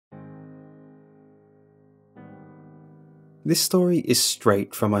This story is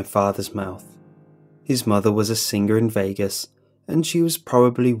straight from my father's mouth. His mother was a singer in Vegas, and she was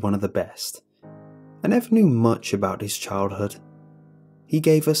probably one of the best. I never knew much about his childhood. He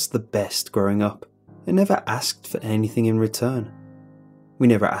gave us the best growing up, and never asked for anything in return. We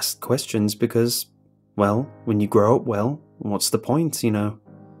never asked questions because, well, when you grow up well, what's the point, you know?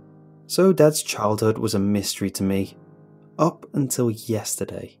 So Dad's childhood was a mystery to me, up until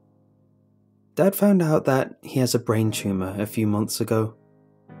yesterday. Dad found out that he has a brain tumour a few months ago.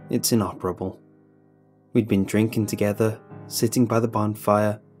 It's inoperable. We'd been drinking together, sitting by the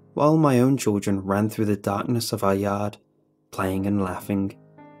bonfire, while my own children ran through the darkness of our yard, playing and laughing.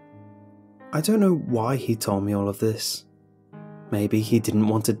 I don't know why he told me all of this. Maybe he didn't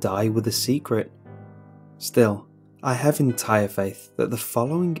want to die with a secret. Still, I have entire faith that the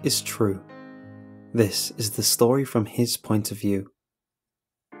following is true. This is the story from his point of view.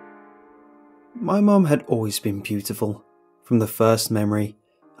 My mom had always been beautiful. From the first memory,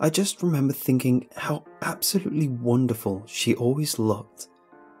 I just remember thinking how absolutely wonderful she always looked.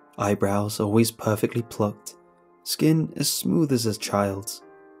 Eyebrows always perfectly plucked, skin as smooth as a child's,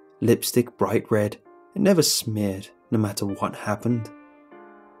 lipstick bright red and never smeared no matter what happened.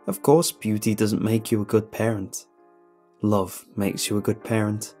 Of course, beauty doesn't make you a good parent. Love makes you a good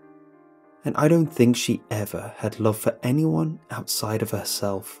parent. And I don't think she ever had love for anyone outside of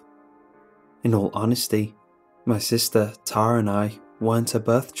herself. In all honesty, my sister Tara and I weren't her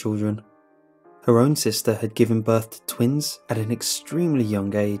birth children. Her own sister had given birth to twins at an extremely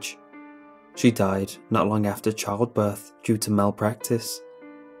young age. She died not long after childbirth due to malpractice.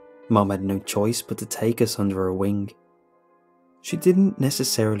 Mom had no choice but to take us under her wing. She didn't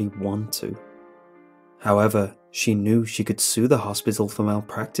necessarily want to. However, she knew she could sue the hospital for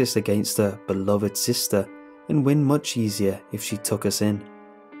malpractice against her beloved sister and win much easier if she took us in.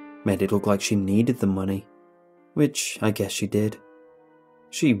 Made it look like she needed the money, which I guess she did.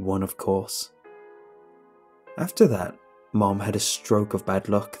 She won, of course. After that, Mom had a stroke of bad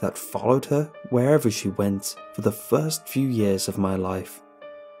luck that followed her wherever she went for the first few years of my life.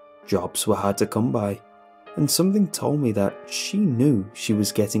 Jobs were hard to come by, and something told me that she knew she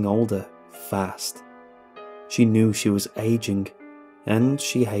was getting older fast. She knew she was aging, and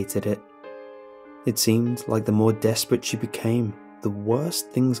she hated it. It seemed like the more desperate she became, the worse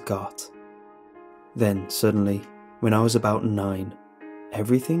things got. Then suddenly, when I was about 9,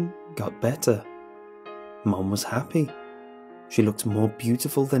 everything got better. Mom was happy. She looked more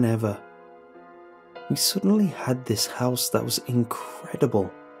beautiful than ever. We suddenly had this house that was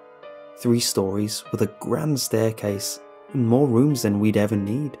incredible. 3 stories with a grand staircase and more rooms than we'd ever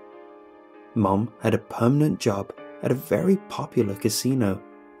need. Mom had a permanent job at a very popular casino,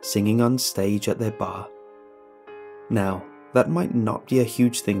 singing on stage at their bar. Now, that might not be a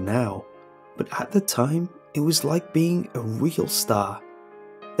huge thing now, but at the time, it was like being a real star.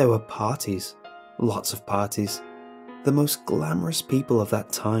 There were parties, lots of parties. The most glamorous people of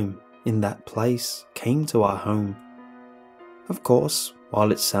that time, in that place, came to our home. Of course,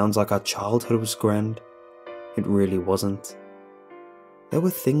 while it sounds like our childhood was grand, it really wasn't. There were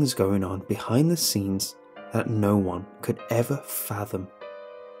things going on behind the scenes that no one could ever fathom.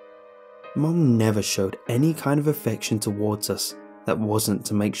 Mom never showed any kind of affection towards us that wasn't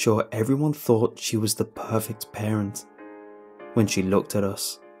to make sure everyone thought she was the perfect parent. When she looked at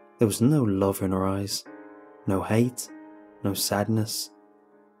us, there was no love in her eyes, no hate, no sadness,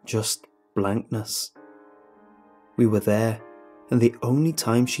 just blankness. We were there, and the only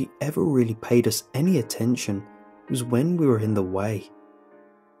time she ever really paid us any attention was when we were in the way.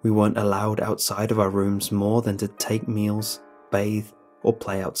 We weren't allowed outside of our rooms more than to take meals, bathe, or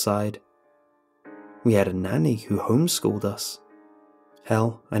play outside. We had a nanny who homeschooled us.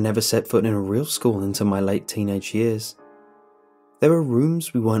 Hell, I never set foot in a real school until my late teenage years. There were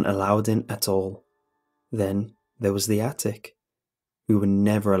rooms we weren't allowed in at all. Then there was the attic. We were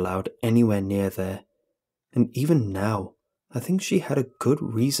never allowed anywhere near there, and even now, I think she had a good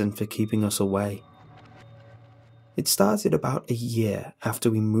reason for keeping us away. It started about a year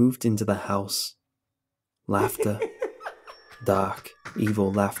after we moved into the house. Laughter. Dark,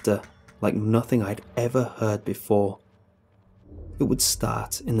 evil laughter, like nothing I'd ever heard before. It would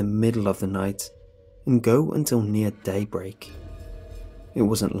start in the middle of the night and go until near daybreak. It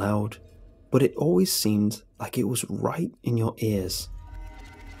wasn't loud, but it always seemed like it was right in your ears.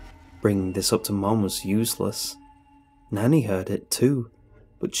 Bringing this up to Mom was useless. Nanny heard it too,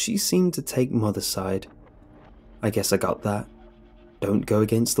 but she seemed to take Mother's side. I guess I got that. Don't go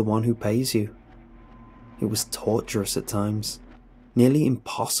against the one who pays you. It was torturous at times, nearly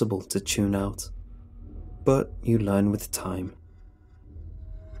impossible to tune out. But you learn with time.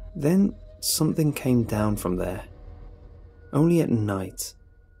 Then something came down from there. only at night,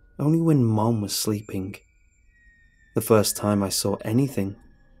 only when Mom was sleeping. The first time I saw anything,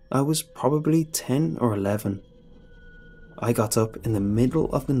 I was probably 10 or 11. I got up in the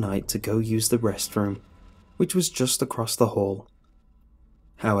middle of the night to go use the restroom, which was just across the hall.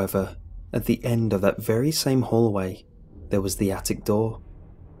 However, at the end of that very same hallway, there was the attic door.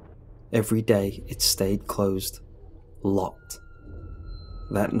 Every day it stayed closed, locked.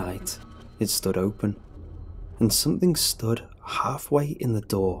 That night, it stood open, and something stood halfway in the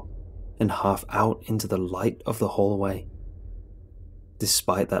door and half out into the light of the hallway.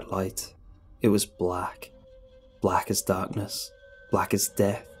 Despite that light, it was black, black as darkness, black as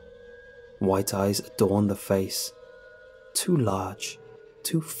death. White eyes adorned the face, too large,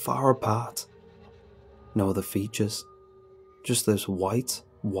 too far apart. No other features, just those white,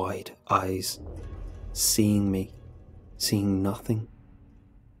 wide eyes, seeing me, seeing nothing.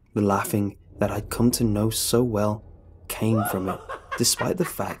 The laughing that I'd come to know so well came from it, despite the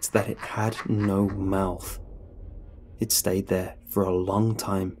fact that it had no mouth. It stayed there for a long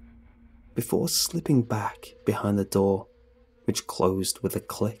time, before slipping back behind the door, which closed with a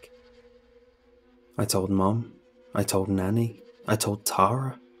click. I told Mom, I told Nanny, I told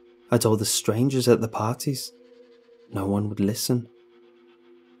Tara, I told the strangers at the parties. No one would listen.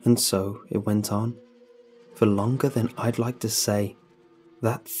 And so it went on. For longer than I'd like to say,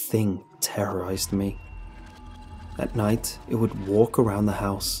 that thing terrorized me. At night, it would walk around the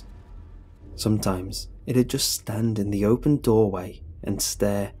house. Sometimes, it'd just stand in the open doorway and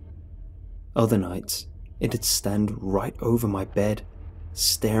stare. Other nights, it'd stand right over my bed,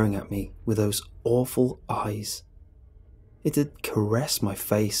 staring at me with those awful eyes. It'd caress my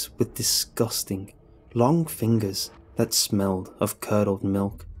face with disgusting, long fingers that smelled of curdled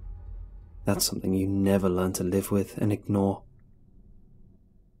milk. That's something you never learn to live with and ignore.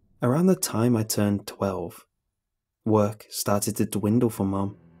 Around the time I turned 12, work started to dwindle for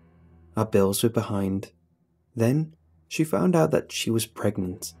Mum. Our bills were behind. Then she found out that she was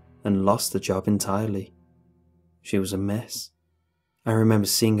pregnant and lost the job entirely. She was a mess. I remember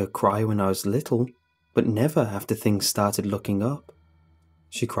seeing her cry when I was little, but never after things started looking up.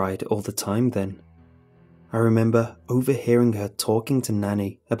 She cried all the time then. I remember overhearing her talking to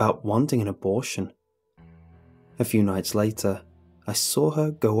Nanny about wanting an abortion. A few nights later, I saw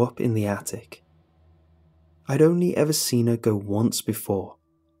her go up in the attic. I'd only ever seen her go once before,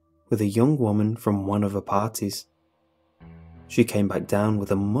 with a young woman from one of her parties. She came back down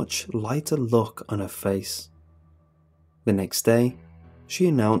with a much lighter look on her face. The next day, she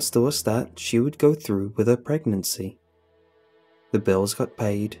announced to us that she would go through with her pregnancy. The bills got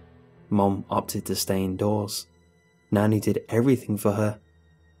paid. Mom opted to stay indoors. Nanny did everything for her.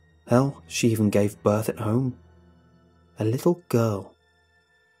 Hell, she even gave birth at home. A little girl.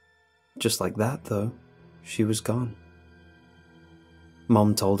 Just like that, though, she was gone.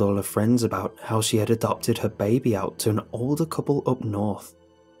 Mom told all her friends about how she had adopted her baby out to an older couple up north.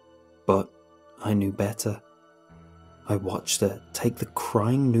 But I knew better. I watched her take the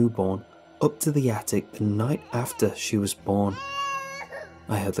crying newborn up to the attic the night after she was born.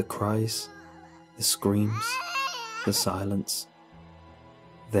 I heard the cries, the screams, the silence.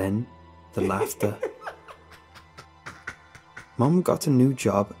 Then the laughter. Mom got a new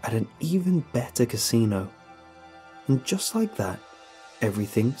job at an even better casino. And just like that,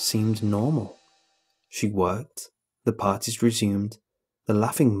 everything seemed normal. She worked, the parties resumed, the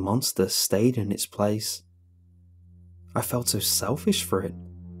laughing monster stayed in its place. I felt so selfish for it,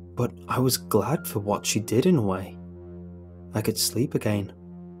 but I was glad for what she did in a way. I could sleep again.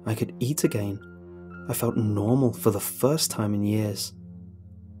 I could eat again. I felt normal for the first time in years.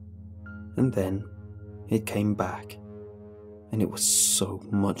 And then it came back, and it was so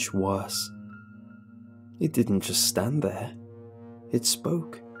much worse. It didn't just stand there. It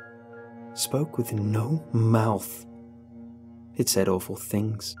spoke. Spoke with no mouth. It said awful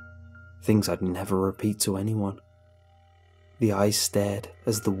things. Things I'd never repeat to anyone. The eyes stared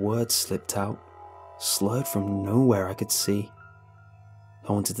as the words slipped out, slurred from nowhere I could see.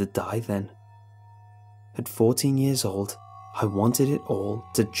 I wanted to die then. At 14 years old, I wanted it all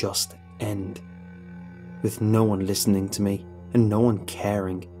to just end. With no one listening to me and no one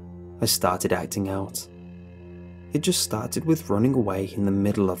caring, I started acting out. It just started with running away in the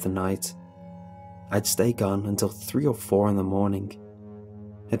middle of the night. I'd stay gone until 3 or 4 in the morning.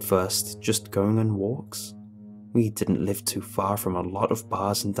 At first, just going on walks. We didn't live too far from a lot of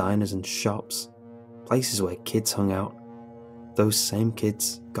bars and diners and shops, places where kids hung out. Those same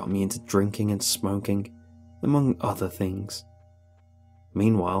kids got me into drinking and smoking, among other things.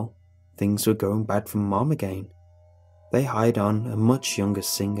 Meanwhile, things were going bad for Mom again. They hired on a much younger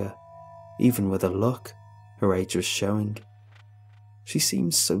singer. Even with her look, her age was showing. She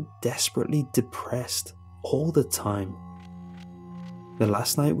seemed so desperately depressed all the time. The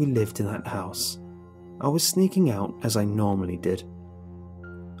last night we lived in that house, I was sneaking out as I normally did.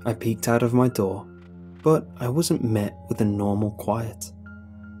 I peeked out of my door, but I wasn't met with a normal quiet.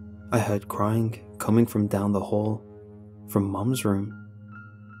 I heard crying coming from down the hall, from Mum's room.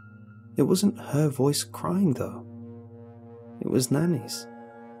 It wasn't her voice crying though. It was Nanny's.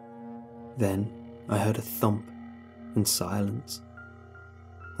 Then I heard a thump and silence.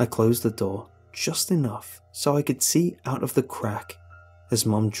 I closed the door just enough so I could see out of the crack as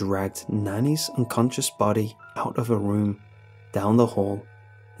Mum dragged Nanny's unconscious body out of her room, down the hall,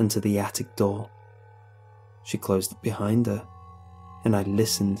 and to the attic door. She closed it behind her, and I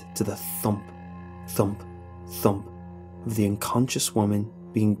listened to the thump, thump, thump of the unconscious woman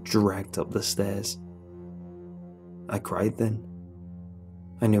being dragged up the stairs. I cried then.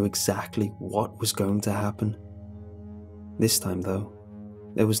 I knew exactly what was going to happen. This time though,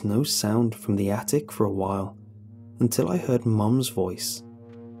 there was no sound from the attic for a while, until I heard Mum's voice.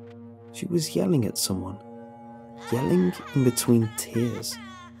 She was yelling at someone, yelling in between tears.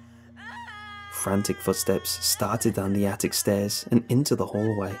 Frantic footsteps started down the attic stairs and into the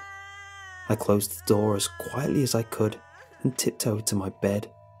hallway. I closed the door as quietly as I could and tiptoed to my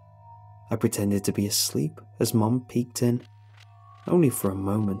bed. I pretended to be asleep as Mum peeked in, only for a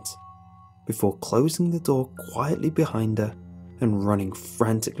moment, before closing the door quietly behind her and running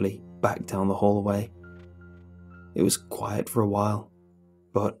frantically back down the hallway. It was quiet for a while,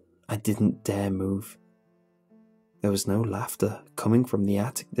 but I didn't dare move. There was no laughter coming from the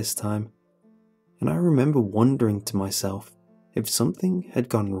attic this time, and I remember wondering to myself if something had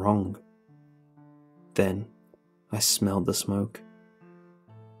gone wrong. Then I smelled the smoke.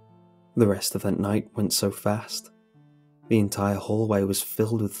 The rest of that night went so fast. The entire hallway was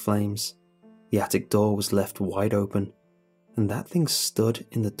filled with flames. The attic door was left wide open, and that thing stood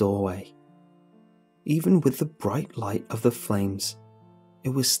in the doorway. Even with the bright light of the flames, it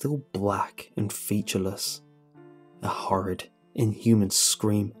was still black and featureless. A horrid, inhuman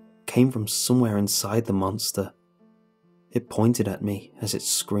scream came from somewhere inside the monster. It pointed at me as it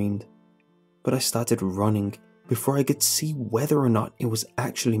screamed, but I started running before I could see whether or not it was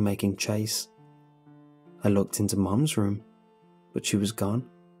actually making chase. I looked into Mum's room, but she was gone.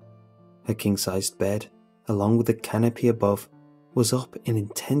 Her king-sized bed, along with the canopy above, was up in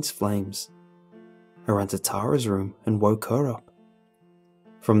intense flames. I ran to Tara's room and woke her up.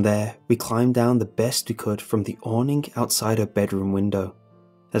 From there, we climbed down the best we could from the awning outside her bedroom window,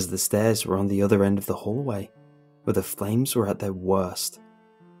 as the stairs were on the other end of the hallway, where the flames were at their worst.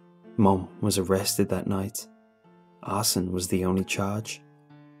 Mum was arrested that night. Arson was the only charge.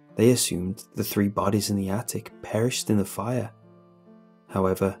 They assumed the 3 bodies in the attic perished in the fire.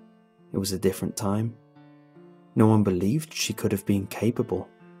 However, it was a different time. No one believed she could have been capable.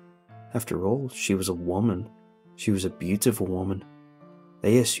 After all, she was a woman. She was a beautiful woman.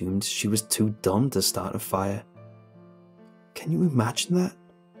 They assumed she was too dumb to start a fire. Can you imagine that?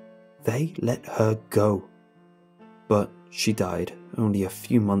 They let her go. But she died only a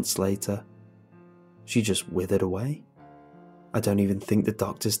few months later. She just withered away. I don't even think the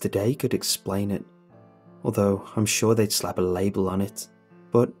doctors today could explain it, although I'm sure they'd slap a label on it,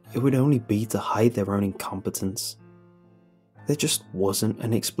 but it would only be to hide their own incompetence. There just wasn't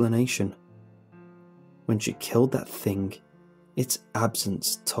an explanation. When she killed that thing, its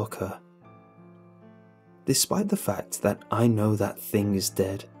absence took her. Despite the fact that I know that thing is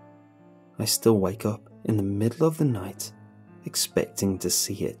dead, I still wake up in the middle of the night expecting to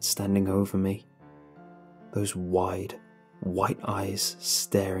see it standing over me. Those wide, white eyes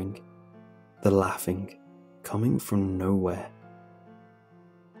staring, the laughing coming from nowhere.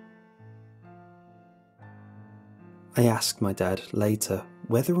 I asked my dad later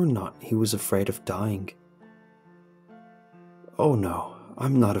whether or not he was afraid of dying. Oh no,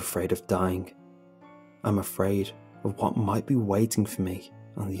 I'm not afraid of dying. I'm afraid of what might be waiting for me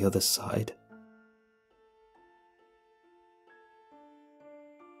on the other side.